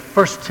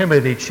1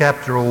 Timothy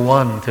chapter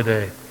 1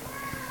 today.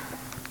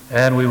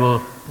 And we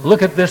will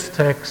look at this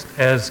text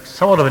as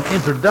somewhat of an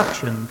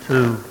introduction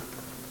to...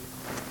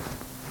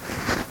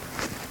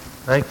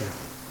 Thank you.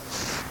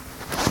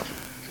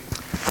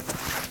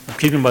 I'm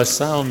keeping my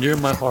sound near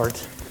my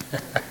heart.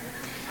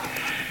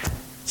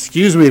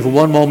 Excuse me for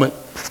one moment.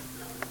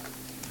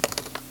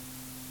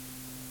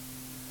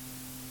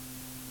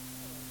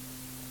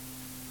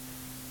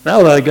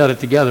 Now that I got it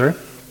together,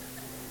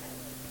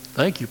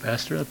 thank you,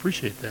 Pastor. I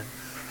appreciate that.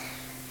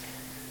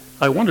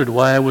 I wondered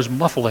why I was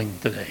muffling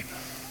today.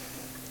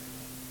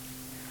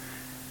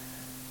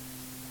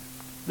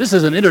 This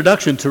is an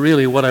introduction to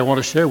really what I want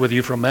to share with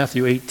you from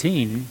Matthew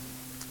 18.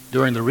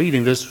 During the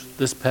reading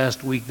this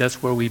past week,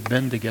 that's where we've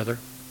been together.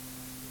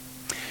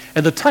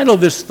 And the title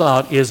of this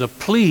thought is A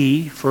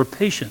Plea for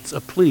Patience.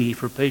 A Plea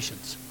for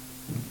Patience.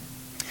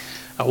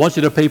 I want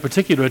you to pay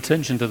particular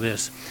attention to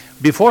this.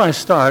 Before I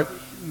start,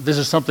 this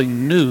is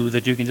something new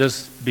that you can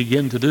just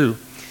begin to do.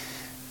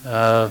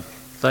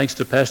 Thanks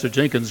to Pastor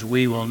Jenkins,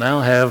 we will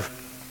now have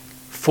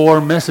 4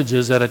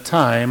 messages at a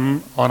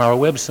time on our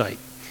website.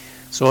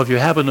 So if you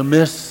happen to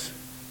miss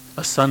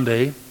a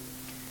Sunday,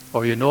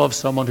 or you know of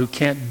someone who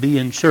can't be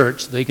in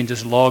church, they can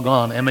just log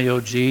on,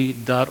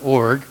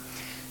 maog.org,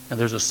 and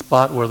there's a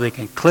spot where they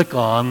can click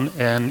on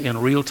and in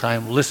real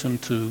time listen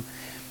to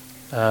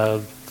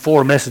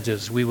 4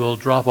 messages. We will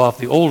drop off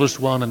the oldest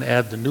one and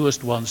add the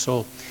newest one.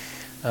 So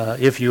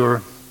if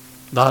you're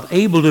not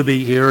able to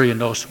be here, you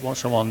know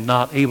someone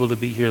not able to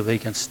be here, they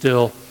can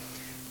still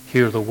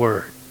hear the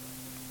word.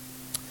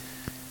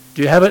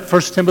 Do you have it?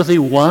 1 Timothy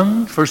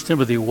 1? 1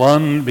 Timothy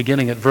 1,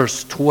 beginning at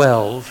verse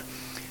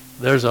 12.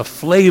 There's a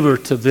flavor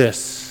to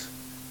this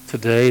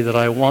today that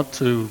I want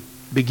to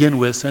begin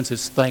with since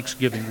it's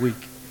Thanksgiving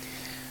week.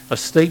 A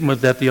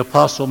statement that the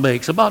apostle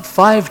makes about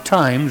 5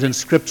 times in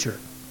Scripture.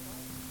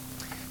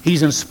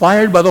 He's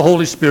inspired by the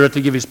Holy Spirit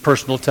to give his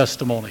personal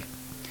testimony.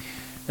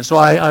 And so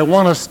I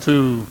want us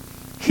to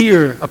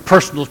hear a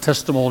personal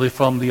testimony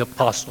from the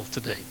apostle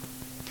today.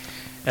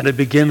 And it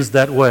begins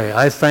that way.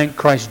 I thank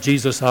Christ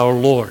Jesus our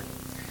Lord,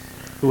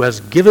 who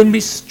has given me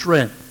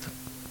strength,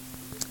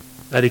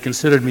 that he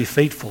considered me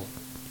faithful,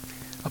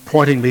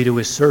 appointing me to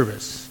his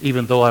service,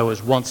 even though I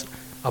was once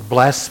a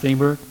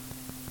blasphemer,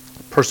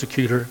 a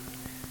persecutor,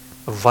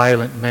 a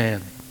violent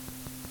man.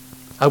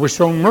 I was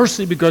shown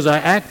mercy because I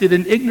acted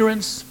in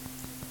ignorance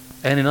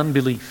and in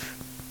unbelief.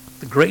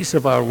 The grace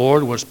of our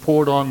Lord was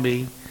poured on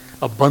me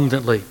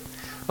abundantly,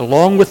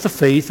 along with the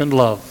faith and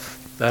love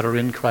that are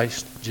in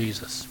Christ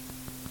Jesus.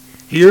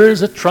 Here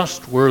is a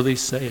trustworthy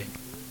saying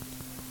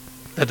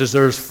that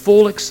deserves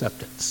full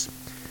acceptance.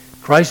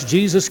 Christ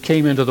Jesus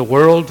came into the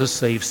world to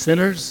save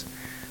sinners,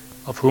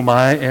 of whom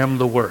I am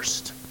the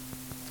worst.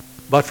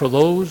 But for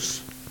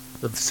those,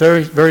 the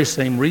very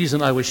same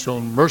reason I was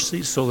shown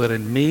mercy, so that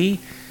in me,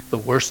 the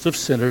worst of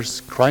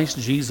sinners, Christ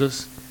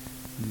Jesus,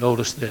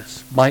 notice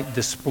this, might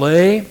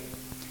display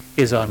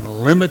his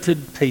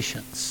unlimited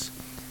patience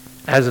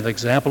as an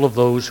example of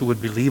those who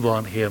would believe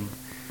on him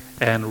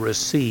and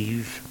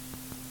receive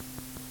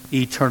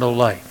eternal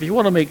life. If you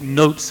want to make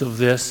notes of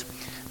this,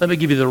 let me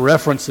give you the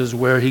references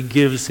where he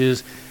gives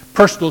his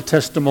personal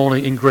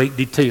testimony in great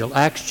detail.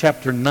 Acts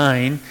chapter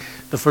 9,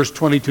 the first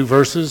 22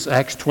 verses.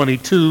 Acts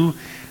 22,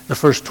 the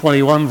first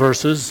 21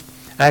 verses.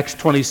 Acts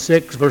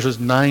 26, verses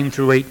 9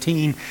 through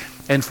 18.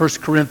 And 1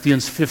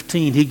 Corinthians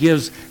 15. He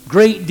gives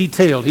great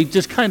detail. He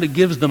just kind of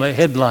gives them a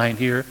headline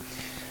here.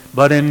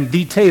 But in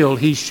detail,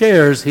 he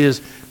shares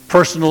his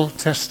personal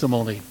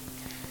testimony.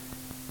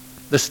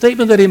 The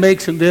statement that he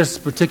makes in this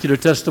particular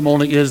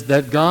testimony is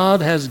that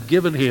God has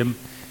given him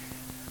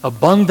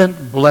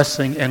abundant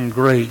blessing and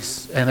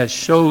grace and has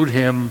showed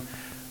him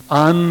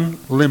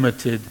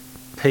unlimited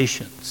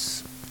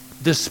patience,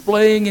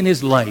 displaying in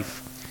his life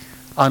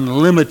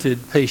unlimited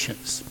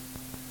patience.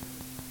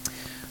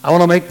 I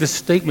want to make this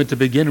statement to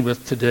begin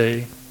with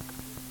today,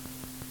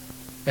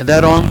 and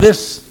that on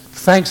this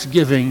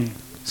Thanksgiving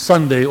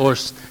Sunday or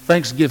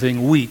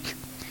Thanksgiving week,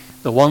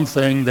 the one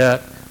thing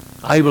that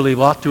I believe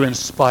ought to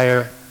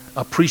inspire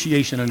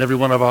appreciation in every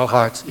one of our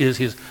hearts is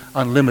his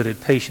unlimited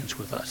patience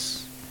with us.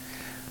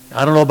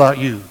 I don't know about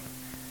you,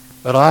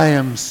 but I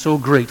am so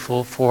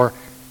grateful for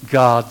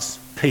God's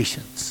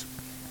patience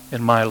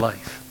in my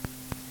life.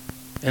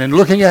 And in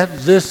looking at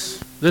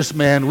this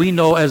man, we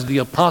know as the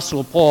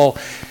Apostle Paul,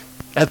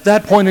 at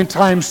that point in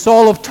time,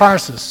 Saul of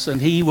Tarsus, and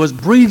he was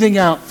breathing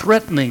out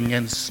threatening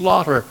and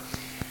slaughter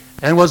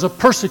and was a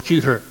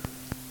persecutor.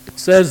 It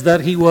says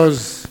that he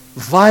was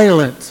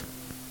violent,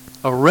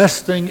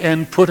 arresting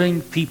and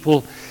putting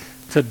people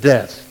to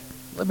death.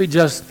 Let me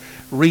just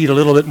read a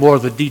little bit more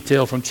of the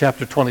detail from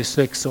chapter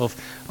 26 of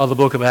the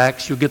book of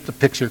Acts. You'll get the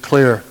picture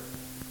clear.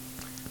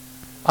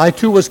 I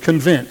too was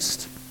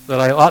convinced that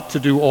I ought to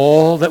do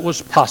all that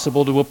was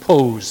possible to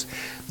oppose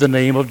the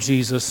name of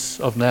Jesus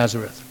of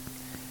Nazareth,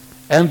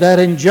 and that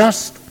in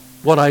just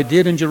what I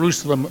did in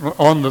Jerusalem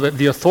on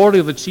the authority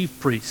of the chief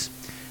priests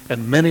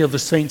and many of the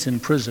saints in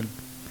prison,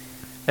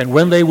 and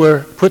when they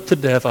were put to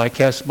death, I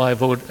cast my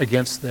vote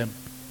against them.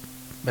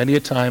 Many a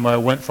time I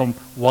went from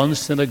one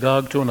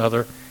synagogue to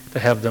another to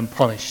have them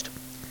punished.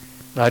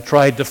 And I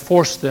tried to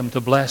force them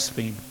to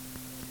blaspheme.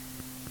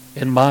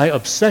 In my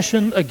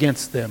obsession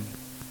against them,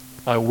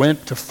 I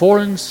went to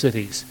foreign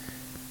cities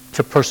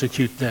to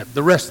persecute them.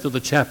 The rest of the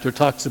chapter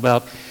talks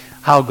about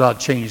how God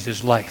changed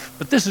his life.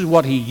 But this is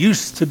what he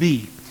used to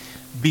be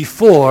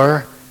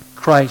before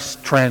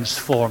Christ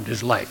transformed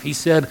his life. He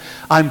said,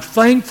 I'm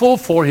thankful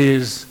for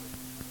his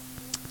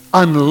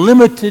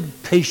unlimited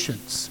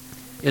patience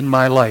in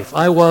my life.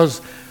 I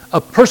was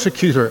a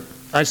persecutor.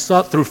 I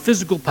sought through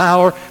physical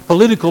power,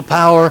 political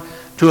power,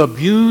 to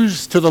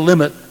abuse to the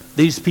limit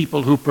these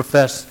people who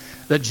profess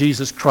that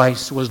Jesus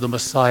Christ was the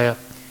Messiah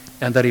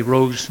and that he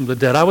rose from the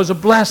dead. I was a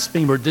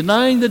blasphemer,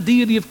 denying the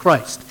deity of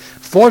Christ,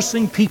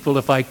 forcing people,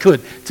 if I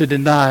could, to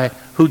deny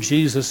who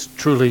Jesus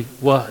truly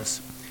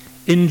was.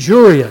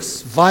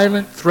 Injurious,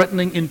 violent,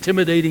 threatening,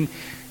 intimidating,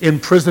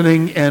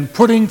 imprisoning, and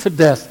putting to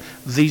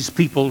death these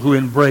people who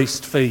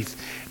embraced faith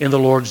in the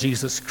Lord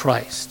Jesus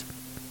Christ.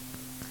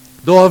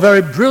 Though a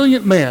very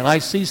brilliant man, I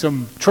see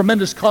some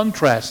tremendous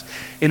contrast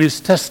in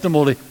his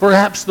testimony.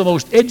 Perhaps the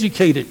most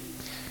educated,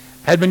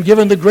 had been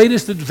given the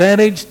greatest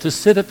advantage to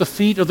sit at the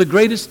feet of the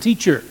greatest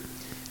teacher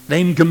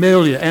named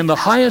Gamaliel, and the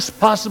highest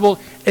possible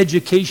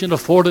education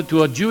afforded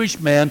to a Jewish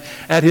man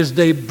at his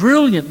day,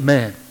 brilliant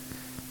man.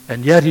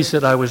 And yet he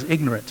said, I was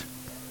ignorant.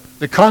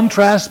 The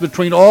contrast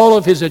between all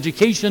of his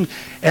education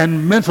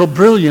and mental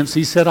brilliance,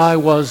 he said,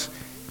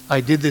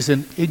 I did this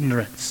in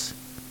ignorance.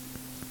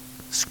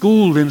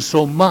 Schooled in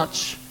so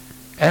much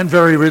and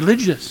very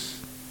religious,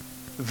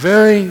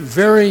 very,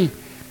 very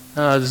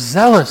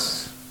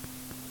zealous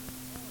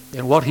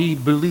in what he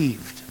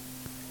believed.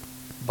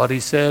 But he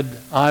said,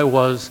 I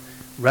was,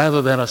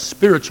 rather than a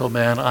spiritual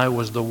man, I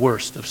was the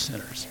worst of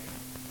sinners.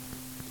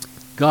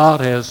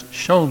 God has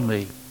shown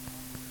me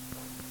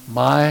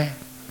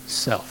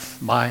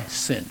myself, my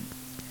sin.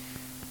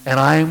 And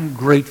I'm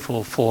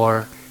grateful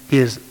for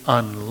his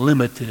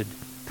unlimited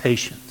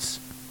patience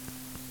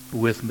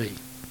with me.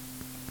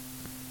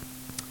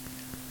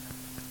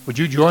 Would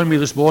you join me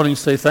this morning and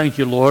say, thank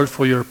you, Lord,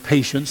 for your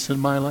patience in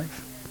my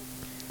life?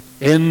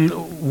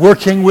 In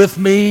working with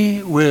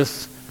me,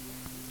 with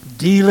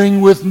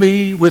dealing with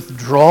me, with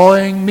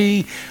drawing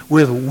me,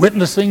 with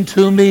witnessing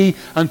to me,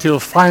 until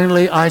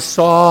finally I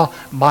saw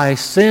my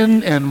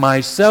sin and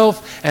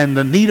myself and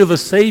the need of a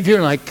Savior,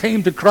 and I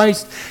came to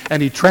Christ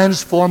and he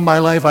transformed my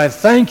life. I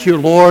thank you,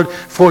 Lord,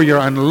 for your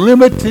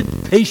unlimited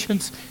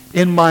patience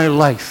in my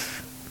life.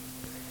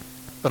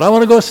 But I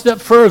want to go a step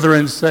further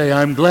and say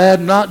I'm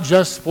glad not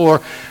just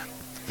for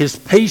his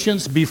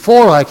patience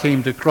before I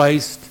came to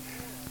Christ,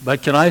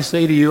 but can I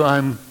say to you,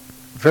 I'm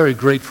very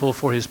grateful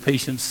for his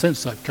patience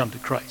since I've come to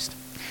Christ.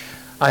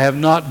 I have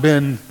not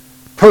been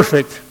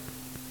perfect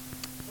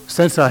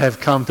since I have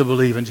come to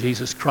believe in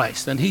Jesus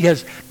Christ. And he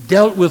has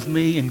dealt with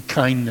me in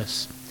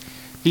kindness.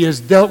 He has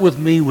dealt with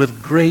me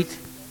with great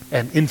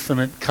and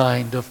infinite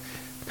kind of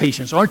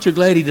patience. Aren't you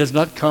glad he does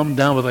not come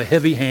down with a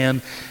heavy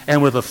hand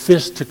and with a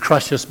fist to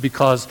crush us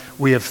because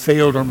we have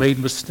failed or made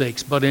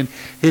mistakes? But in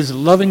his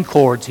loving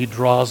cords, he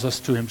draws us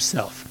to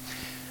himself.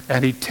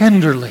 And he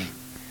tenderly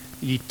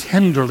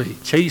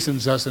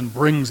chastens us and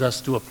brings us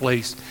to a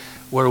place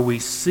where we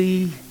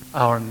see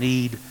our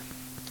need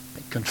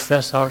and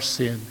confess our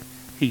sin.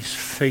 He's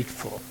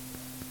faithful.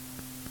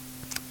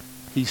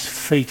 He's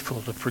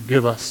faithful to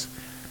forgive us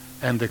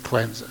and to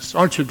cleanse us.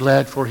 Aren't you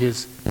glad for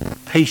his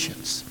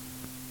patience?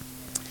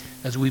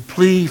 As we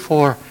plea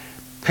for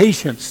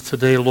patience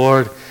today,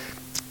 Lord,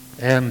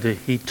 and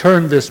he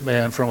turned this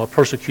man from a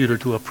persecutor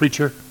to a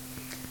preacher,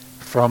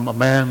 from a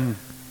man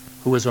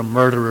who was a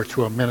murderer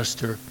to a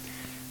minister.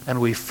 And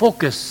we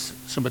focus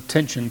some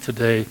attention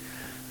today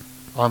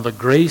on the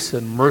grace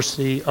and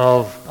mercy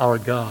of our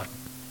God.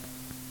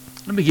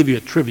 Let me give you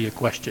a trivia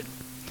question.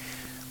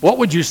 What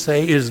would you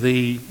say is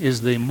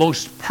the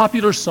most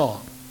popular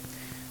song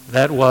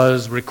that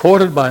was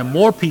recorded by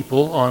more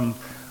people on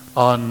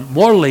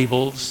more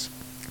labels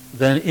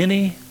than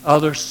any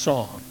other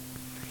song?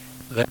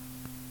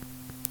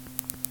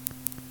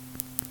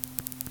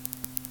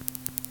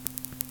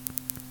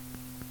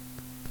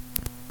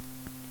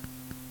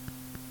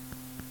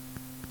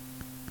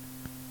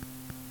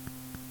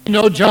 You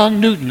know John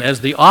Newton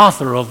as the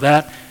author of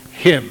that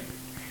hymn.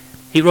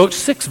 He wrote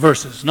 6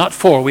 verses, not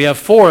 4. We have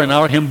 4 in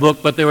our hymn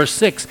book, but there were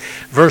 6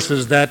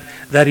 verses that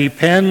he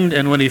penned.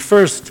 And when he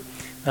first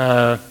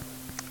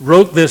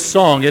wrote this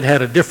song, it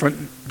had a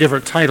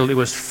different title. It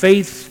was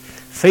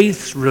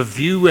Faith's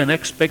Review and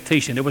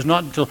Expectation. It was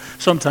not until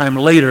sometime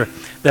later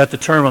that the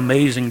term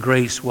Amazing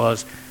Grace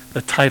was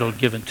the title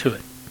given to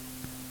it.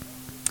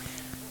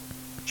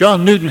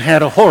 John Newton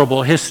had a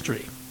horrible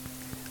history,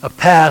 a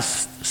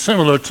past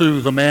similar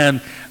to the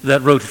man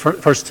that wrote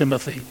 1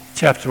 Timothy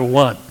chapter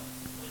 1.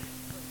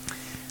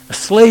 A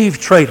slave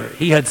trader.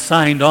 He had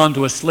signed on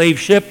to a slave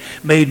ship,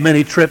 made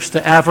many trips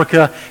to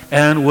Africa,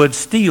 and would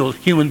steal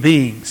human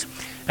beings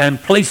and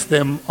place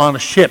them on a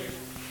ship.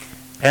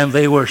 And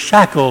they were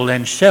shackled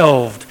and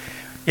shelved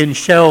in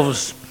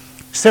shelves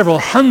Several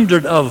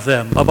hundred of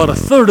them, about a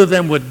third of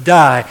them, would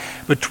die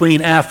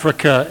between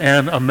Africa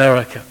and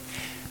America.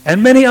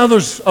 And many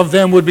others of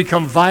them would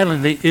become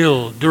violently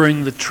ill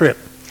during the trip.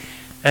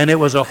 And it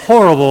was a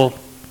horrible,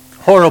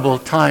 horrible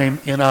time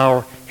in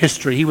our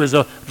history. He was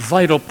a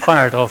vital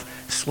part of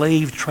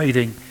slave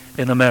trading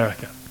in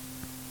America.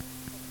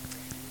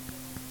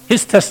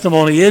 His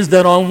testimony is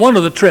that on one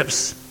of the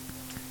trips,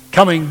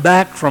 coming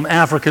back from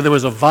Africa, there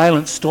was a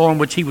violent storm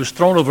which he was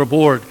thrown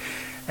overboard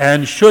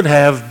and should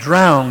have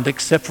drowned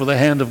except for the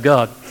hand of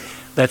God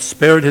that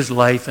spared his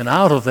life. And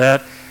out of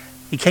that,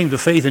 he came to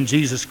faith in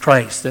Jesus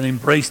Christ and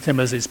embraced him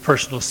as his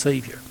personal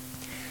Savior.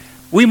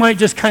 We might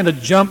just kind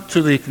of jump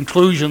to the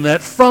conclusion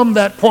that from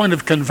that point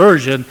of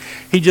conversion,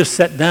 he just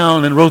sat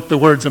down and wrote the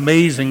words,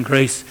 "Amazing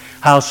grace,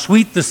 how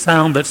sweet the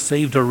sound that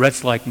saved a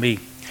wretch like me.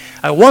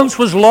 I once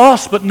was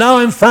lost, but now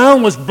am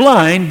found, was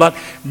blind, but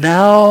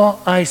now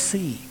I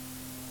see."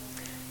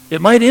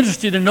 It might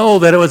interest you to know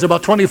that it was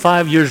about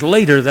 25 years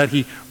later that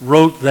he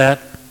wrote that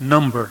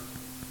number.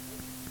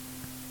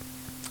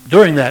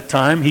 During that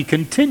time, he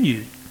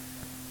continued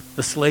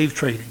the slave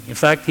trading. In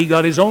fact, he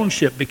got his own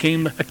ship,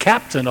 became a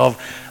captain of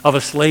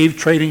a slave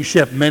trading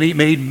ship.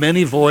 Made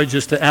many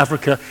voyages to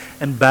Africa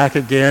and back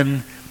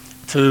again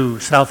to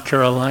South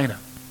Carolina.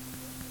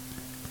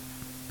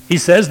 He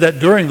says that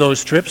during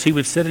those trips, he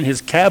would sit in his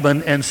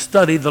cabin and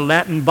study the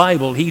Latin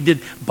Bible. He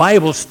did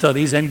Bible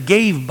studies and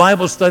gave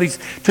Bible studies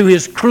to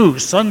his crew.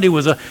 Sunday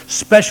was a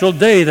special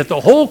day that the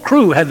whole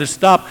crew had to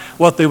stop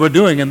what they were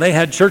doing, and they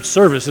had church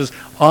services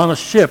on a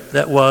ship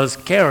that was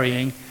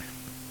carrying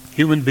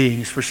human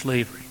beings for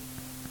slavery.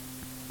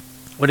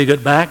 When he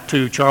got back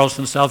to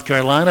Charleston, South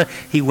Carolina,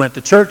 he went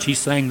to church, he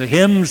sang the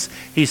hymns,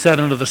 he sat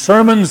under the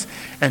sermons,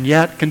 and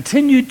yet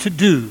continued to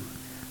do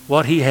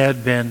what he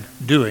had been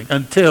doing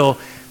until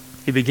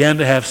he began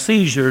to have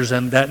seizures,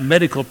 and that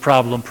medical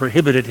problem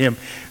prohibited him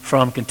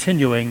from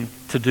continuing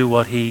to do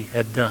what he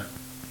had done.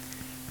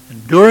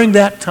 And during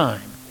that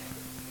time,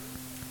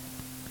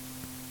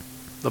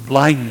 the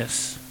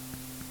blindness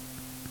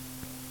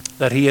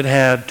that he had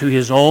had to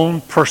his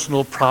own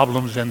personal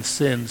problems and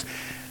sins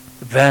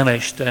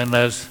vanished. And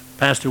as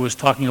Pastor was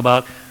talking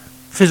about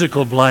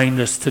physical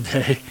blindness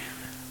today,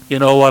 you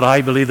know what?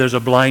 I believe there's a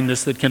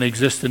blindness that can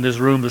exist in this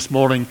room this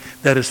morning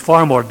that is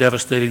far more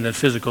devastating than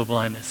physical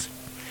blindness.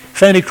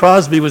 Fanny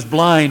Crosby was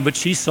blind, but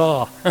she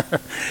saw.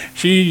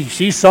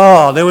 she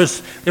saw. There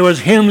was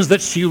hymns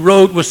that she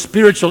wrote with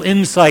spiritual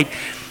insight.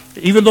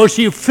 Even though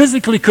she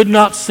physically could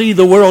not see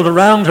the world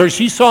around her,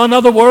 she saw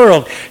another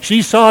world.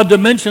 She saw a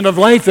dimension of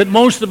life that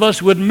most of us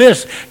would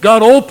miss.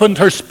 God opened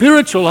her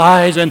spiritual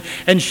eyes,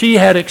 and she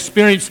had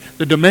experienced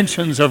the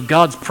dimensions of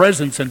God's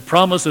presence and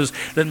promises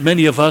that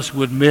many of us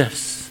would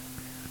miss.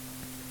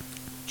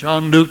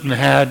 John Newton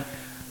had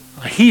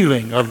a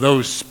healing of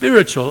those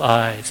spiritual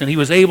eyes, and he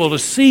was able to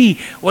see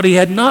what he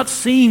had not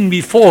seen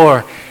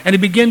before, and he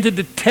began to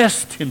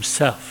detest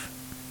himself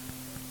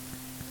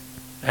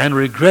and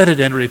regretted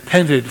and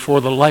repented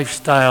for the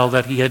lifestyle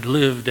that he had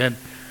lived. And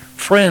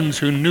friends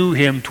who knew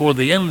him toward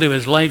the end of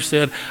his life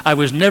said, I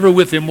was never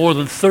with him more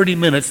than 30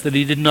 minutes that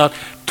he did not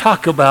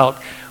talk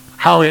about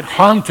how it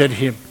haunted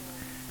him,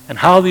 and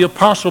how the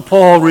Apostle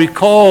Paul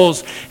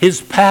recalls his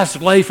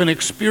past life and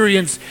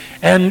experience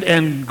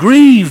and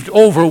grieved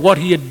over what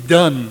he had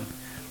done,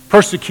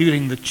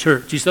 persecuting the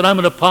church. He said, I'm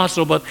an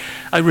apostle, but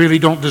I really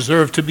don't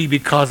deserve to be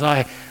because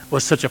I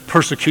was such a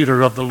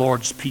persecutor of the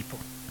Lord's people.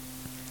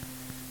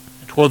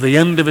 And toward the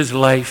end of his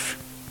life,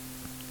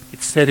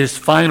 it said his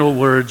final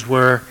words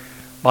were,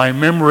 my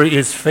memory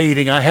is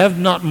fading. I have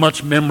not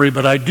much memory,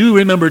 but I do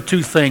remember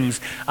two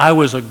things. I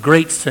was a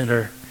great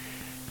sinner,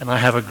 and I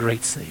have a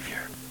great Savior.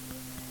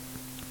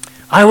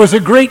 I was a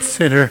great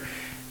sinner,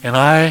 and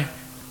I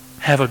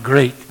have a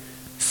great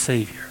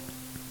Savior.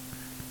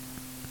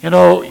 You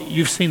know,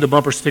 you've seen the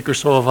bumper sticker,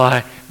 so have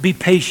I. Be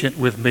patient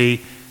with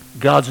me.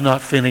 God's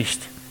not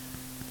finished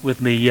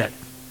with me yet.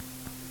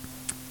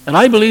 And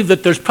I believe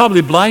that there's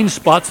probably blind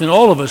spots in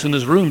all of us in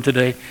this room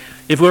today.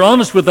 If we're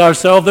honest with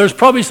ourselves, there's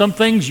probably some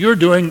things you're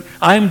doing,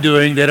 I'm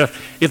doing, that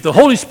if the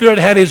Holy Spirit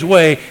had his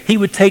way, he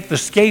would take the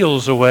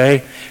scales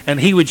away,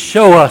 and he would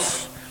show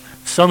us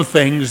some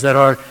things that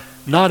are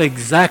not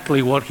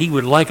exactly what he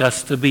would like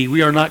us to be.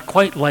 We are not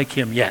quite like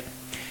him yet.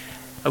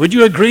 Would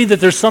you agree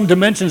that there's some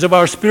dimensions of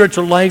our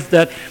spiritual life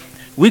that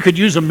we could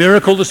use a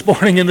miracle this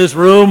morning in this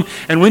room,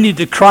 and we need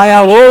to cry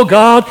out, oh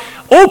God,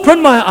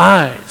 open my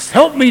eyes,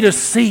 help me to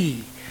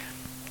see.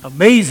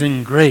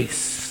 Amazing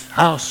grace,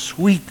 how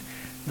sweet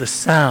the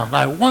sound.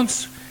 I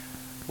once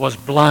was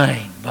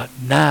blind, but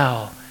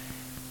now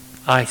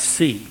I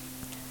see.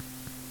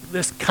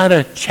 This kind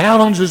of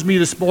challenges me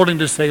this morning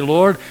to say,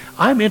 Lord,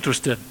 I'm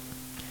interested.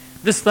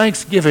 This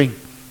Thanksgiving,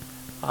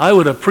 I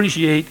would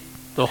appreciate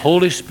the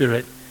Holy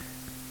Spirit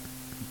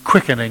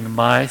quickening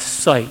my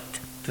sight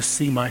to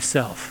see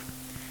myself,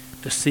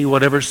 to see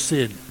whatever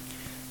sin,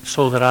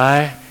 so that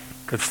I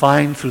could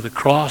find through the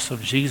cross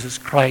of Jesus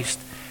Christ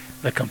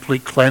the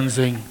complete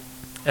cleansing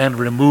and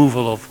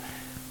removal of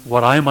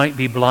what I might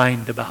be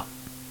blind about.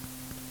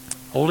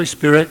 Holy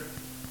Spirit,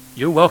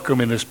 you're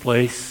welcome in this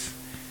place.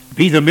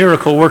 Be the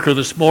miracle worker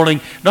this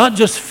morning, not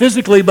just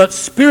physically, but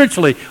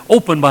spiritually.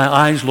 Open my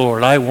eyes,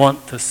 Lord. I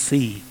want to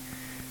see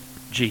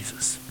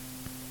Jesus.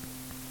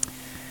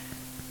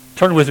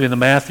 Turn with me to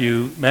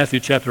Matthew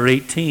chapter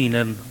 18,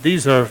 and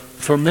these are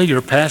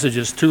familiar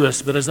passages to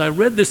us, but as I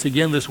read this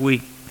again this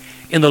week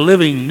in the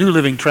New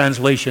Living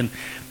Translation,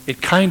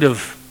 it kind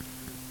of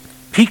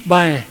piqued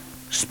my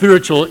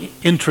spiritual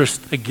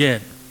interest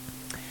again.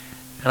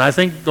 And I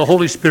think the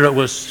Holy Spirit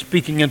was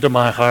speaking into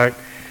my heart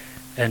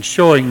and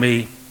showing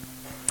me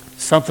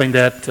something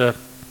that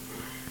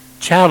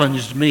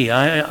challenged me.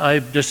 I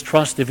just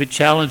trust if it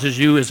challenges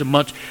you as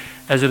much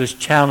as it has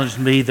challenged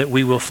me, that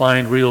we will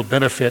find real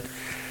benefit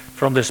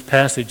from this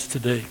passage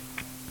today.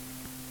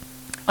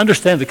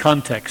 Understand the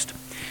context.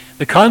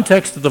 The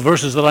context of the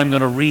verses that I'm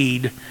going to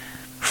read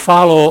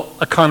follow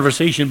a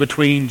conversation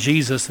between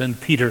Jesus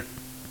and Peter.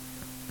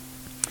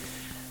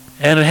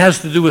 And it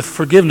has to do with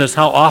forgiveness.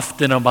 How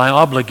often am I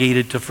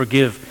obligated to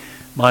forgive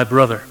my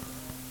brother?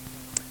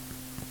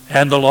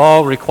 And the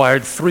law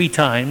required 3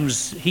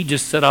 times. He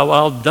just said,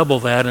 I'll double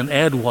that and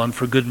add 1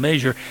 for good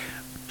measure.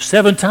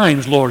 7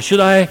 times, Lord.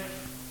 Should I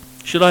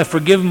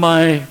forgive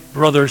my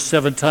brother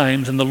 7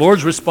 times? And the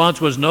Lord's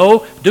response was,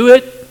 no, do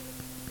it.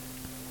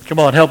 Come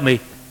on, help me.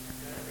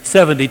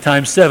 70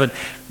 times 7.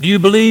 Do you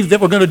believe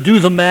that we're going to do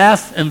the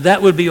math and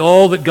that would be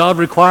all that God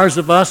requires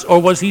of us?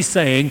 Or was he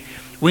saying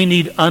we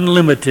need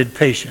unlimited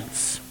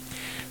patience?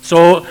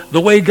 So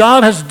the way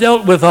God has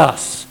dealt with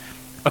us,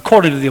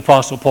 according to the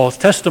Apostle Paul's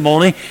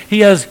testimony,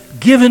 he has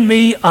given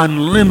me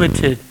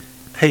unlimited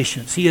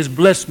patience. He has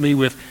blessed me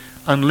with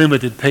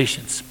unlimited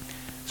patience.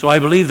 So I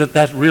believe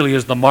that really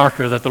is the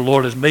marker that the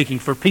Lord is making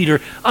for Peter.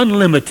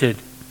 Unlimited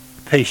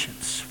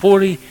patience.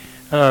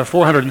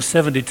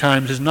 470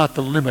 times is not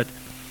the limit,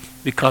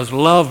 because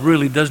love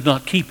really does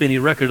not keep any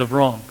record of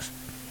wrongs.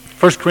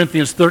 1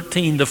 Corinthians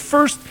 13, the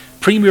first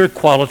premier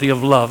quality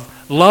of love.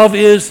 Love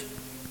is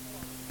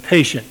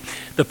patient.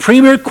 The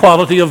premier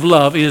quality of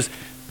love is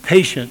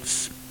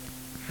patience.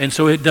 And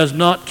so it does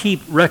not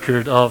keep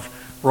record of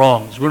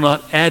wrongs. We're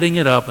not adding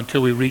it up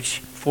until we reach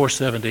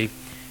 470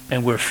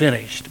 and we're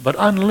finished. But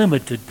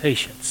unlimited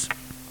patience.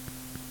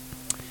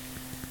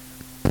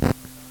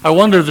 I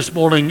wonder this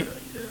morning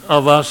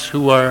of us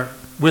who are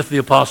with the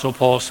Apostle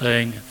Paul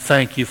saying,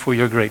 thank you for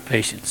your great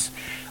patience,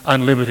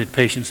 unlimited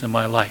patience in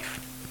my life.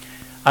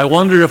 I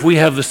wonder if we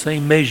have the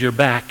same measure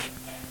back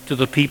to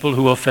the people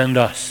who offend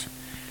us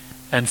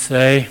and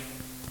say,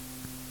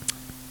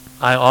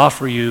 I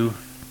offer you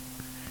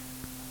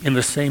in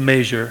the same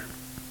measure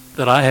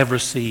that I have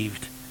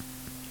received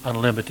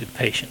unlimited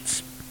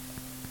patience.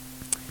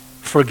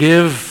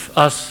 Forgive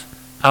us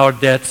our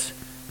debts.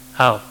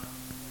 How?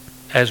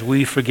 As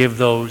we forgive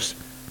those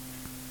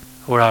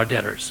who are our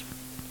debtors.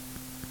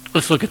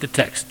 Let's look at the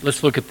text.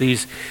 Let's look at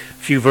these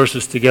few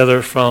verses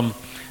together from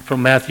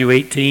Matthew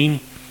 18.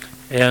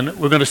 And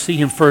we're going to see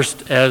him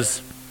first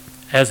as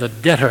a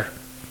debtor,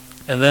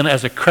 and then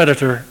as a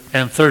creditor,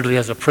 and thirdly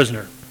as a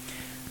prisoner.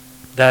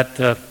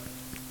 That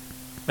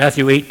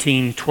Matthew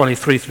 18,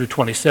 23 through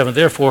 27.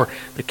 Therefore,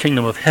 the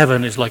kingdom of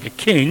heaven is like a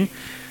king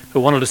who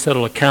wanted to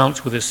settle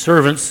accounts with his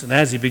servants. And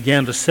as he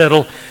began to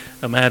settle,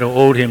 a man who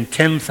owed him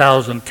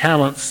 10,000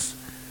 talents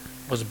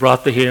was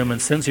brought to him.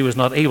 And since he was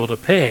not able to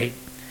pay,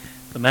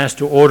 the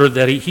master ordered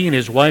that he and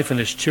his wife and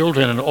his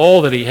children and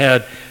all that he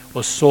had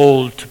was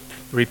sold to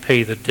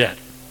repay the debt.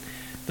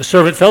 The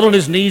servant fell on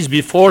his knees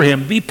before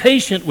him. Be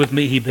patient with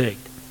me, he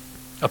begged.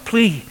 A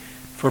plea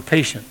for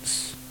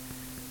patience.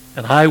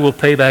 And I will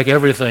pay back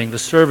everything. The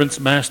servant's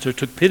master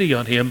took pity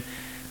on him.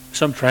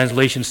 Some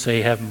translations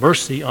say, have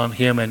mercy on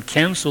him, and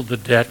canceled the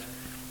debt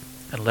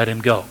and let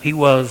him go. He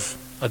was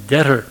a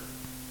debtor.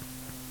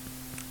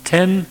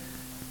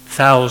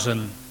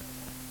 10,000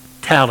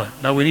 talent.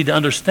 Now we need to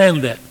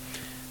understand that.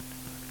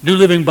 New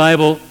Living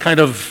Bible kind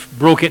of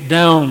broke it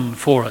down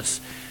for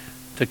us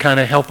to kind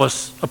of help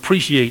us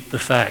appreciate the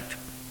fact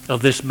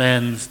of this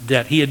man's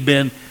debt. He had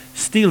been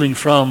stealing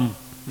from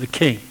the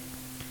king.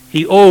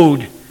 He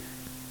owed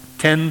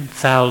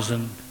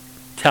 10,000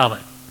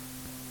 talent.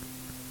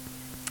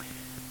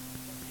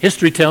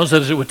 History tells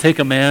us it would take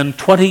a man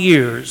 20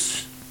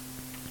 years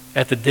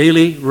at the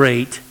daily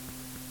rate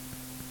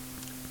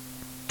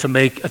to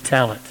make a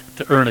talent,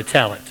 to earn a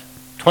talent.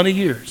 20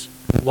 years.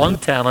 1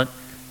 talent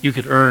you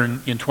could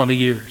earn in 20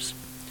 years.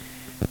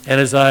 And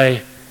as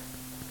I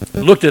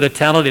looked at a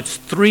talent, it's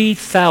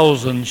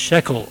 3,000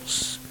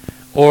 shekels,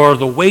 or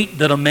the weight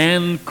that a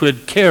man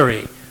could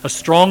carry, a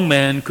strong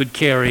man could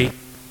carry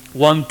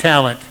 1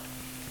 talent.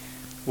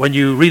 When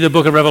you read the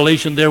book of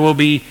Revelation, there will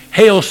be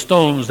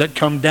hailstones that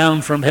come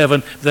down from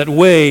heaven that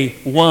weigh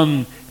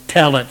 1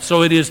 talent.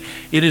 So it is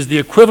the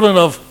equivalent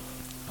of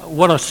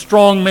what a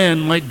strong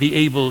man might be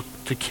able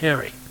to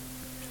carry.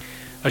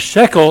 A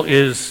shekel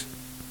is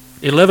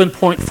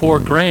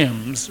 11.4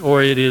 grams,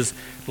 or it is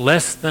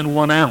less than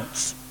 1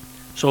 ounce.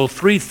 So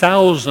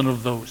 3,000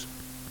 of those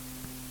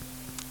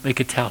make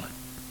a talent.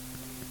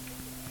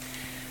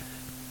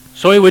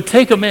 So it would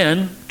take a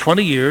man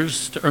 20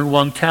 years to earn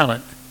 1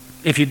 talent.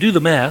 If you do the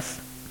math,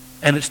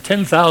 and it's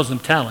 10,000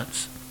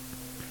 talents,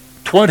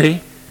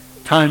 20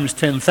 times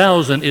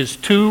 10,000 is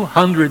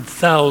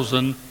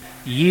 200,000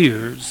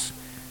 years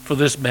for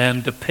this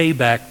man to pay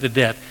back the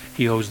debt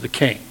he owes the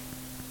king.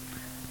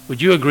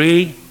 Would you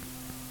agree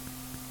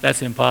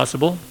that's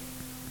impossible?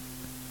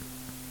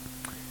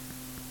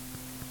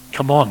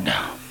 Come on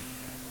now.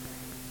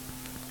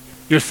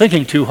 You're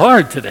thinking too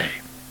hard today.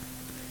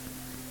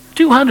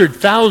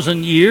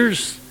 200,000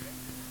 years.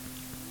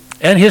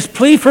 And his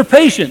plea for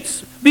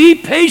patience. Be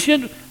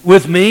patient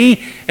with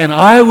me and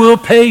I will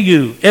pay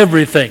you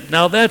everything.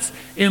 Now that's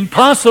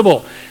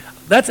impossible.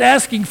 That's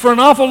asking for an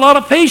awful lot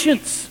of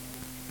patience.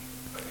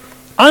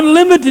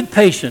 Unlimited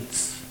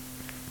patience.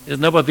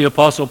 Isn't that what the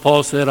Apostle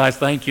Paul said? I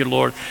thank you,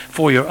 Lord,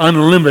 for your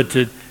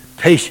unlimited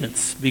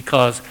patience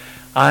because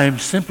I'm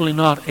simply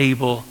not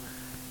able,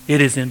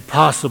 it is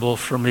impossible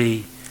for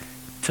me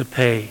to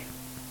pay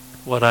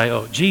what I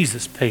owe.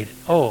 Jesus paid it.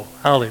 Oh,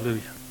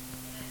 hallelujah.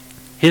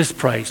 His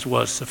price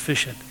was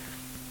sufficient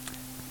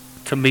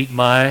to meet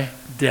my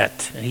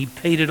debt, and he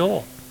paid it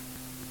all.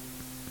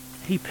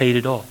 He paid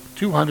it all.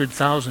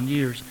 200,000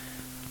 years,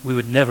 we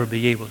would never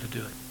be able to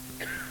do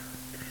it.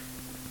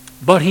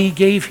 But he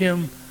gave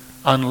him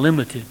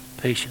unlimited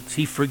patience.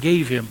 He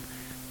forgave him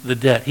the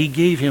debt. He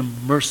gave him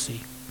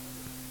mercy.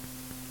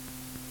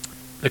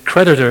 The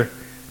creditor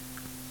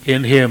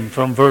in him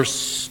from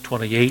verse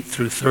 28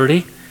 through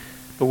 30.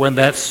 But when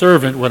that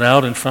servant went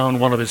out and found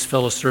one of his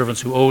fellow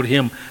servants who owed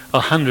him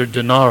 100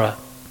 denarii,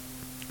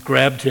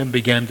 grabbed him,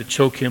 began to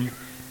choke him.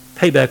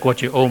 Pay back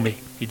what you owe me,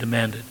 he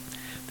demanded.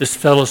 This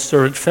fellow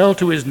servant fell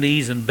to his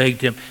knees and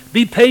begged him,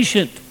 be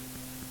patient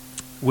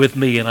with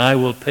me and I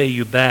will pay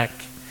you back.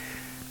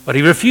 But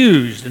he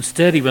refused.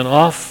 Instead, he went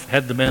off,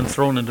 had the man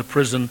thrown into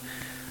prison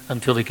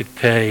until he could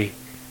pay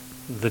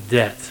the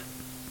debt.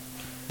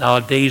 Now,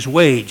 a day's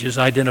wage is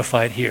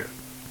identified here.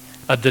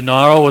 A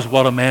denarii was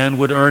what a man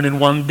would earn in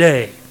one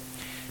day.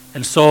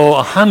 And so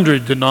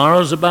 100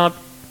 denarii is about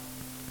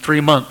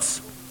 3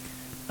 months,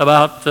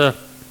 about a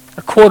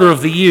quarter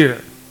of the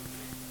year.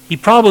 He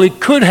probably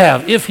could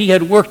have, if he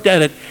had worked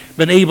at it,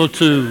 been able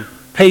to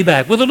pay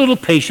back. With a little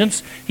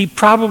patience, he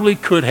probably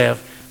could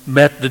have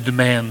met the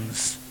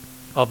demands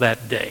of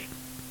that day.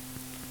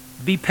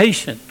 Be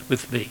patient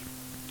with me.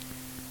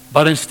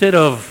 But instead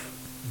of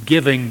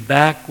giving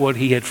back what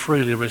he had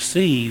freely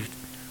received,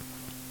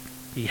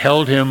 he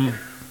held him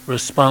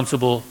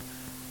responsible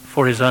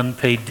for his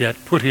unpaid debt,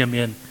 put him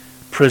in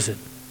prison.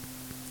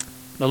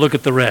 Now look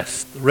at the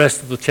rest. The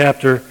rest of the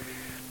chapter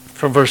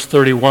from verse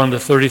 31 to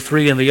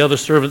 33. And the other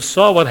servants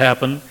saw what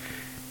happened,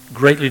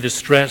 greatly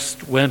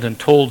distressed, went and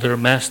told their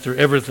master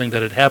everything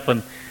that had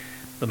happened.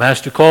 The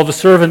master called the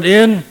servant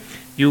in.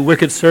 You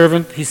wicked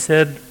servant, he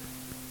said,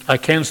 I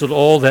canceled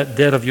all that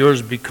debt of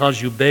yours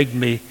because you begged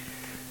me.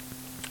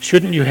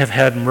 Shouldn't you have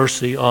had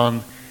mercy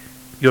on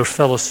your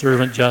fellow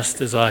servant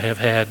just as I have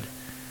had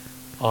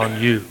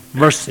on you?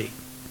 Mercy.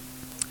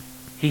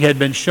 He had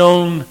been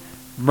shown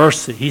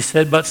mercy. He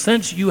said, but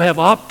since you have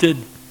opted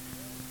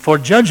for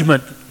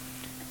judgment,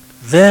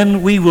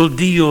 then we will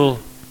deal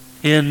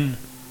in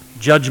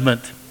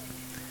judgment.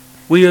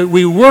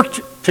 We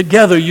worked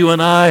together, you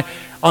and I,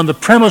 on the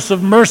premise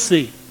of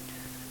mercy.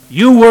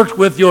 You worked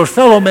with your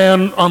fellow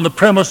man on the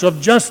premise of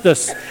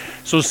justice.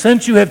 So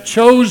since you have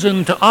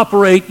chosen to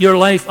operate your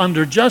life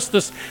under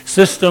justice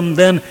system,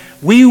 then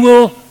we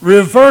will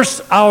reverse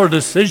our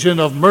decision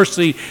of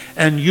mercy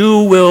and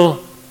you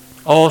will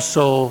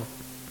also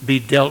be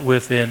dealt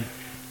with in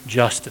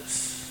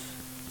justice.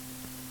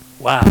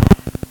 Wow.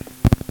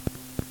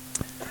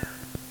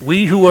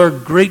 We who are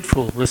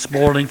grateful this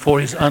morning for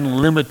his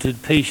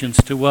unlimited patience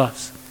to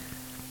us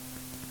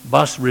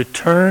must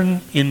return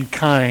in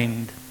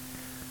kind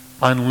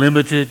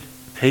unlimited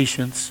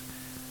patience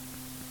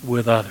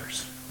with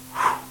others.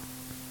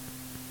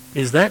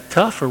 Whew. Is that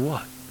tough or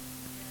what?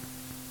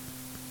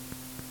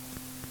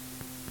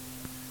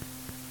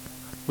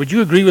 Would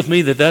you agree with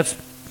me that that's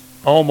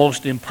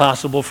almost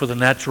impossible for the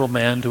natural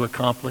man to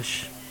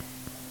accomplish?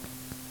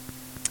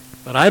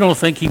 But I don't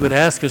think he would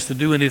ask us to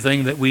do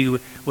anything that we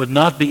would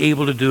not be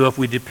able to do if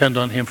we depend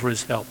on him for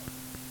his help.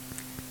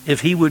 If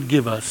he would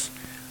give us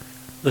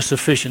the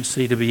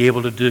sufficiency to be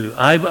able to do.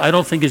 I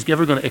don't think he's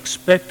ever going to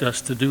expect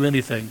us to do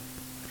anything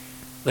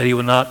that he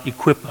would not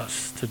equip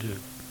us to do.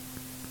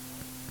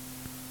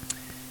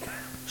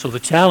 So the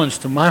challenge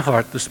to my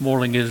heart this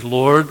morning is,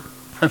 Lord,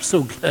 I'm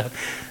so glad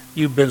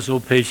you've been so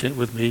patient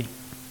with me.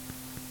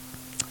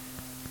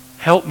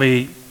 Help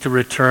me to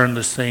return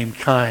the same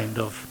kind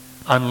of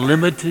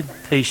unlimited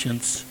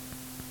patience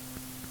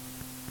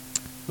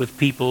with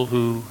people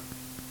who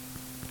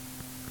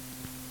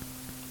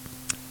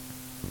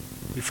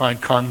we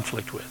find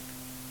conflict with.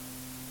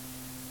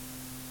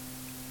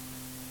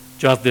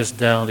 Jot this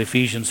down,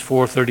 Ephesians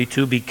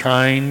 4:32, be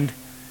kind,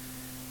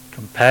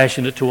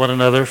 compassionate to one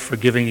another,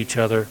 forgiving each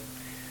other,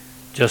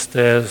 just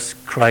as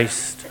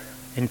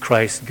in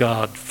Christ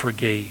God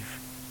forgave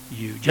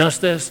you.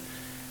 Just as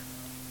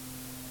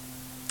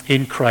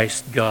in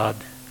Christ God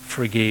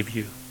forgave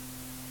you.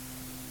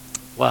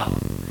 Wow.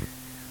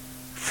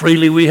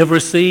 Freely we have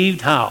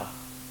received, how?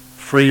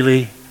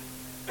 Freely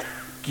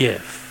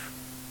give.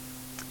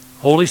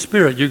 Holy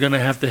Spirit, you're going to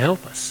have to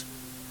help us.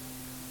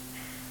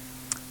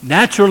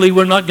 Naturally,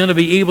 we're not going to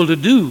be able to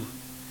do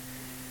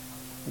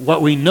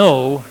what we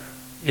know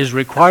is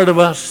required of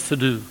us to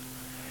do.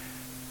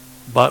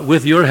 But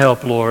with your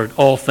help, Lord,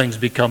 all things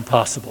become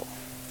possible.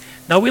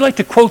 Now, we like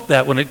to quote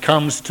that when it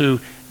comes to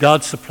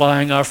God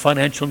supplying our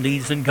financial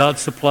needs and God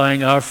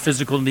supplying our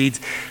physical needs.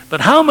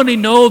 But how many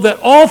know that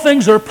all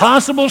things are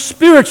possible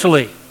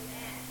spiritually?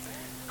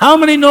 How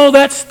many know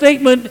that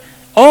statement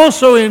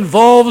also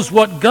involves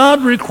what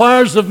God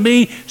requires of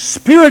me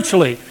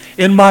spiritually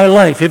in my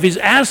life? If He's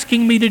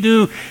asking me to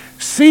do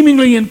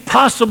seemingly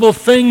impossible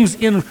things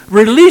in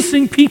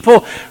releasing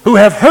people who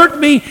have hurt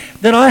me,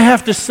 then I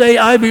have to say,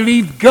 I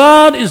believe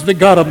God is the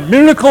God of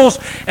miracles,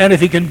 and if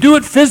He can do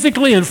it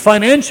physically and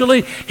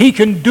financially, He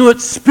can do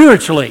it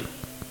spiritually.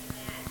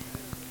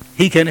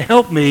 He can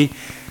help me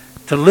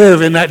to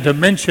live in that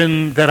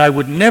dimension that I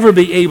would never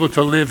be able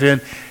to live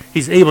in.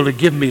 He's able to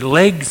give me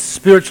legs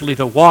spiritually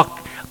to walk,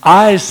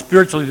 eyes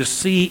spiritually to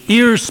see,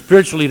 ears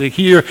spiritually to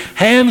hear,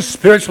 hands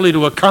spiritually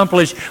to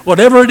accomplish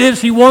whatever it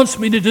is He wants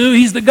me to do.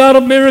 He's the God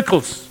of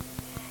miracles.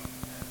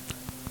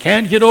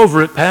 Can't get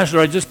over it, Pastor.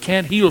 I just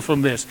can't heal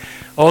from this.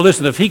 Oh,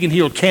 listen, if He can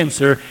heal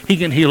cancer, He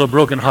can heal a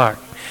broken heart.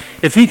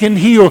 If He can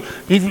heal,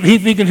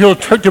 if he can heal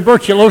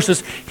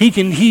tuberculosis, He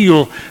can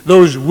heal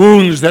those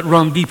wounds that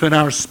run deep in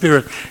our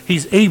spirit.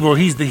 He's able.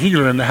 He's the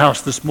healer in the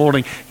house this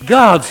morning.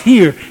 God's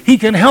here. He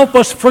can help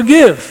us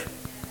forgive.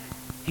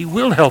 He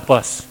will help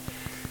us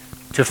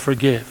to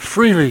forgive.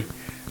 Freely,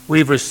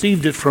 we've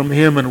received it from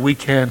Him, and we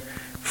can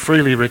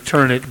freely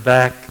return it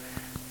back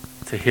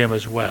to Him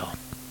as well.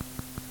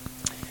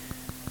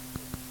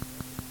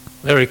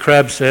 Larry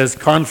Crabb says,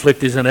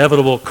 conflict is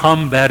inevitable,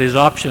 combat is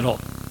optional.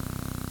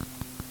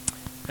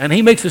 And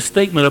he makes a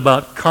statement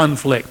about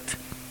conflict,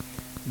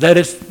 that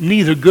it's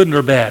neither good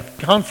nor bad.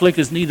 Conflict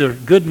is neither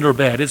good nor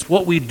bad. It's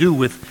what we do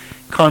with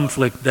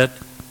conflict that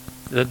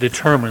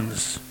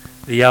determines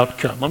the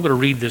outcome. I'm going to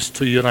read this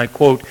to you, and I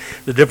quote,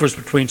 the difference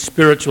between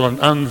spiritual and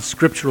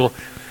unscriptural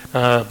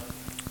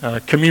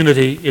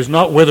community is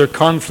not whether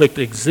conflict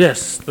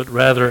exists, but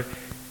rather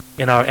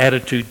in our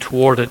attitude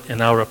toward it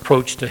and our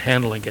approach to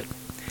handling it.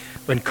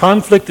 When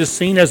conflict is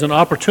seen as an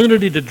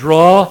opportunity to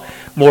draw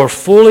more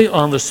fully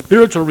on the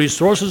spiritual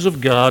resources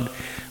of God,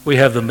 we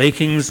have the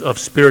makings of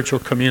spiritual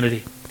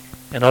community.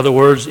 In other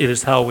words, it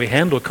is how we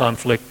handle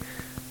conflict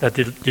that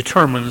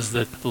determines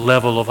the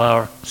level of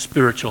our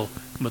spiritual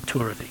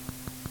maturity.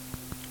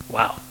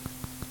 Wow.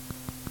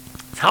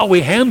 It's how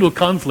we handle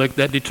conflict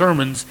that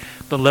determines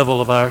the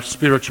level of our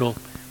spiritual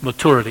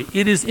maturity.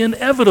 It is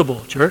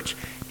inevitable, church.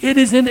 It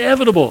is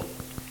inevitable.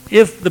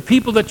 If the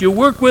people that you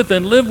work with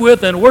and live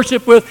with and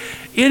worship with,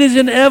 it is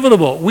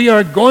inevitable. We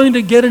are going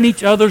to get in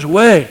each other's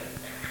way.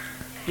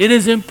 It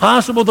is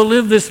impossible to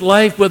live this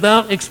life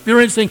without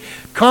experiencing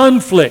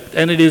conflict.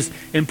 And it is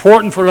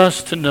important for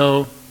us to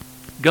know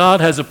God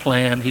has a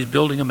plan. He's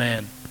building a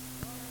man.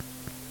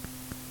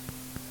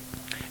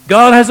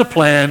 God has a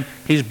plan.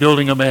 He's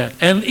building a man.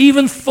 And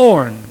even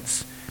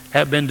thorns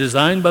have been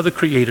designed by the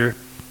Creator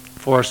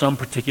for some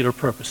particular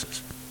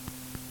purposes.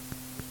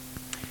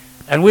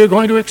 And we're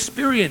going to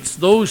experience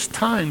those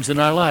times in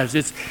our lives.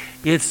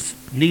 It's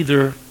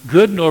neither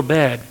good nor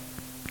bad,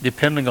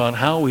 depending on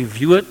how we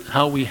view it,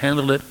 how we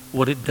handle it,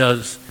 what it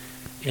does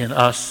in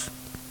us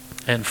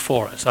and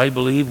for us. I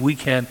believe we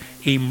can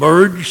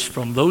emerge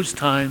from those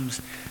times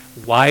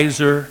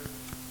wiser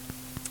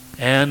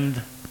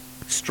and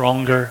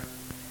stronger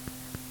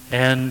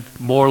and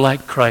more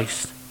like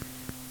Christ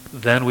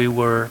than we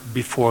were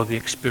before the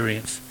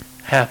experience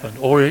happened.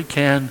 Or it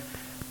can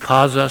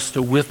cause us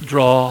to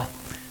withdraw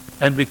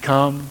and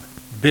become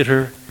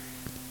bitter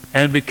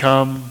and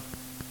become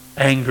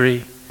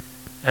angry,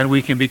 and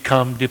we can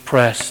become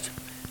depressed,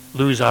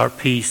 lose our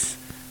peace,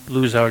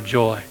 lose our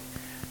joy.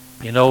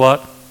 You know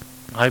what?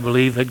 I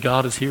believe that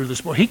God is here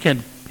this morning.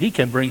 He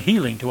can bring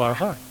healing to our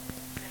heart.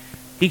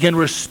 He can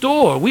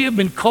restore. We have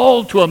been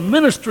called to a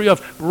ministry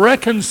of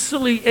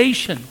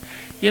reconciliation.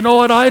 You know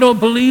what? I don't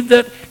believe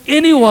that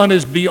anyone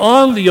is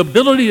beyond the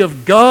ability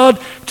of God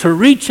to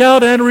reach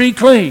out and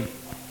reclaim.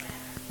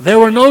 There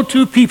were no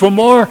two people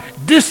more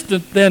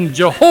distant than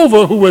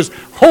Jehovah, who was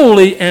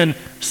holy, and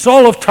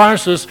Saul of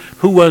Tarsus,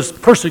 who was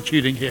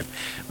persecuting him.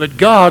 But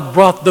God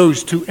brought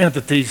those two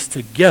entities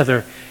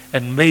together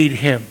and made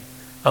him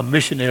a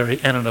missionary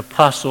and an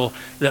apostle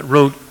that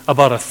wrote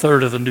about a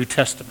third of the New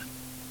Testament.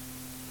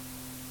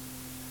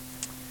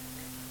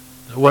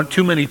 There weren't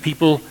too many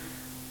people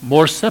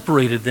more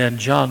separated than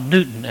John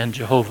Newton and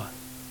Jehovah.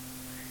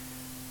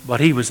 But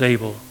he was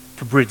able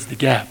to bridge the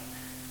gap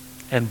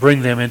and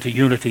bring them into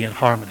unity and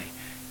harmony.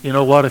 You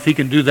know what? If he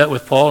can do that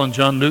with Paul and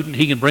John Newton,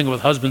 he can bring it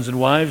with husbands and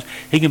wives.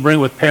 He can bring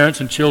it with parents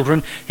and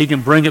children. He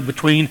can bring it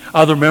between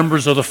other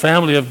members of the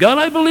family of God.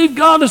 I believe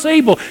God is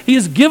able. He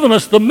has given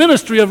us the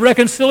ministry of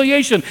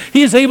reconciliation.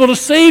 He is able to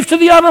save to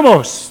the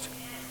uttermost. Do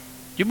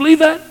you believe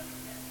that?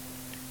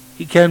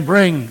 He can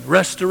bring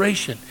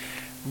restoration,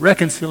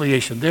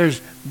 reconciliation.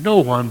 There's no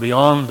one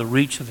beyond the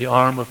reach of the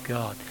arm of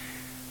God.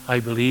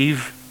 I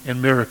believe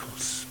in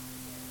miracles.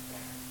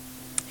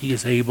 He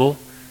is able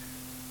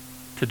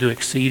to do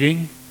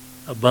exceeding,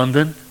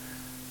 abundant,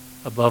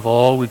 above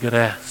all we could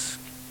ask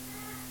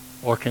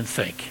or can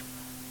think.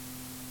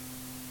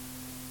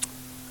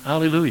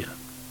 Hallelujah.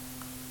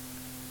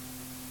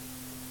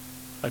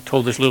 I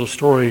told this little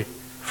story,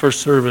 first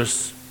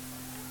service.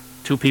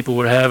 Two people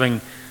were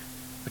having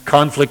a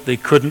conflict they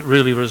couldn't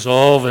really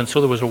resolve, and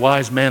so there was a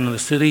wise man in the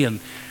city,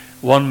 and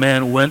one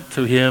man went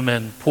to him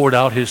and poured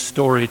out his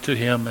story to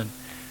him, and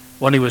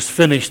when he was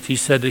finished, he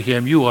said to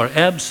him, "You are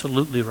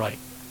absolutely right."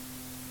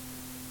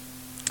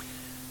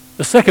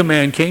 The second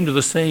man came to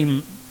the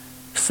same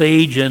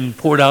sage and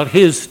poured out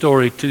his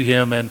story to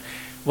him, and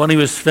when he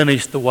was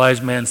finished, the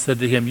wise man said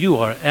to him, "You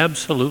are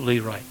absolutely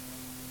right."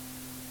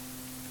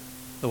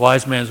 The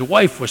wise man's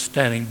wife was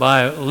standing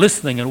by,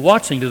 listening and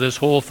watching to this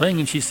whole thing,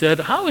 and she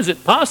said, "How is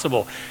it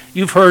possible?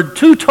 You've heard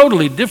two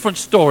totally different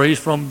stories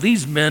from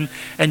these men,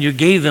 and you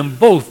gave them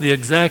both the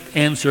exact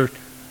answer,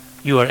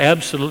 'You are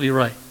absolutely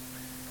right.'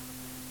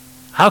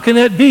 How can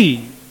that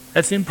be?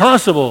 That's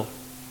impossible."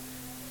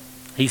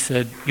 He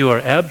said, "You are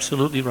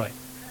absolutely right."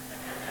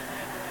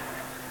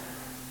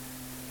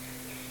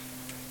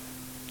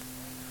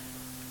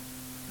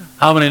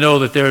 How many know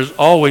that there's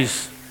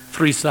always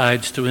three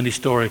sides to any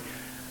story?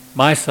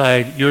 My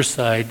side, your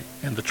side,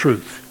 and the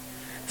truth.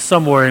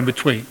 Somewhere in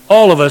between.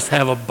 All of us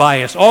have a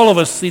bias. All of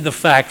us see the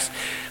facts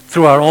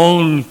through our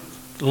own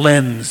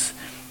lens,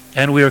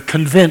 and we are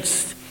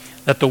convinced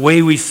that the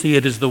way we see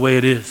it is the way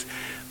it is.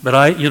 But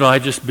I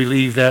just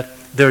believe that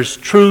there's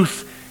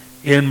truth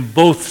in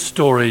both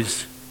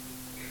stories.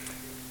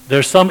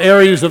 There's some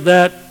areas of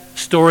that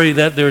story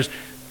that there's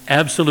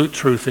absolute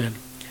truth in,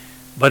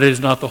 but it is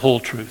not the whole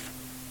truth.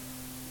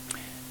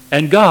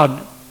 And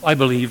God, I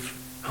believe,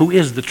 who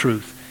is the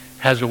truth,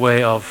 has a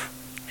way of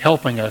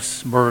helping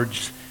us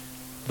merge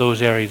those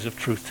areas of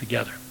truth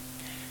together.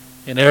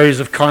 In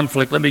areas of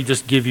conflict, let me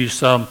just give you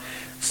some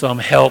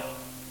help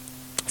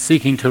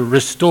seeking to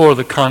restore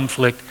the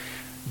conflict.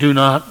 Do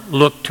not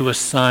look to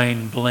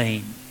assign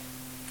blame.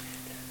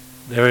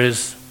 There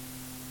is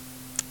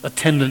a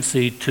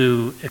tendency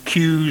to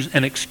accuse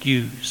and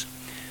excuse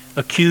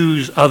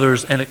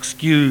others and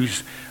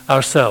excuse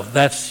ourselves.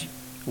 That's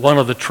one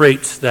of the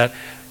traits that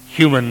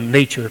human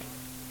nature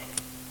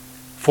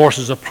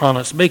forces upon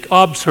us. Make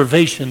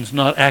observations,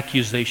 not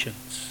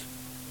accusations.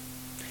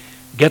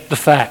 Get the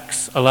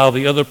facts. Allow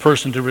the other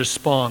person to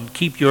respond.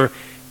 Keep your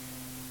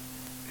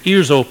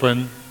ears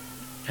open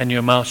and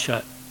your mouth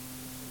shut.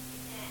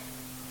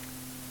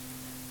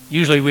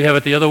 Usually we have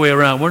it the other way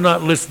around. We're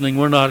not listening,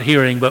 we're not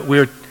hearing, but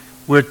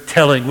we're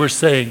telling, we're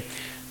saying.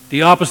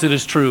 The opposite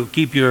is true.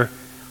 Keep your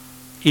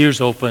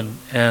ears open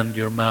and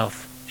your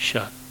mouth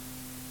shut.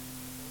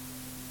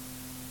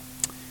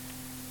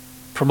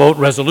 Promote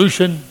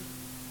resolution.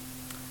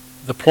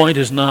 The point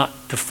is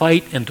not to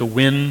fight and to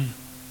win,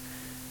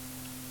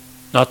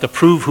 not to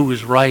prove who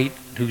is right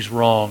and who's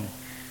wrong,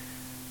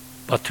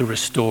 but to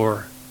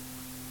restore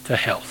to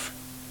health.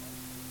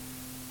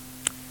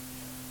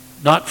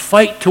 Not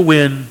fight to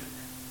win,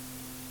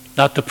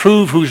 not to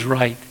prove who's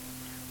right,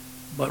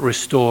 but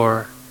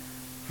restore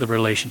the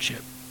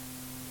relationship.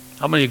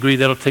 How many agree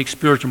that'll take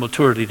spiritual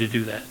maturity to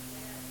do that?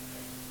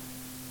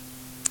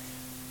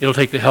 It'll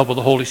take the help of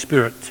the Holy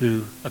Spirit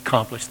to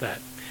accomplish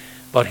that.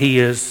 But He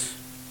is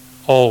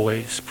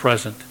always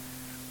present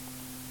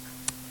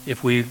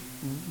if we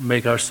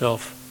make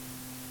ourselves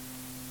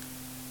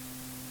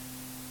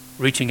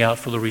reaching out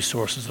for the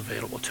resources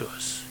available to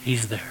us.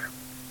 He's there.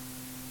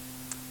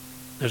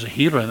 There's a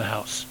healer in the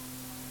house.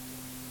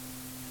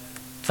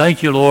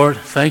 Thank you, Lord.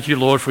 Thank you,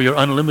 Lord, for your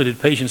unlimited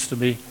patience to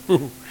me.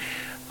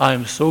 I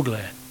am so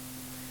glad.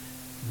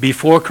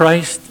 Before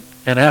Christ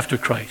and after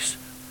Christ.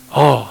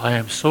 Oh, I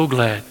am so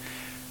glad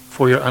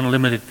for your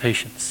unlimited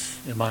patience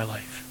in my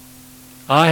life.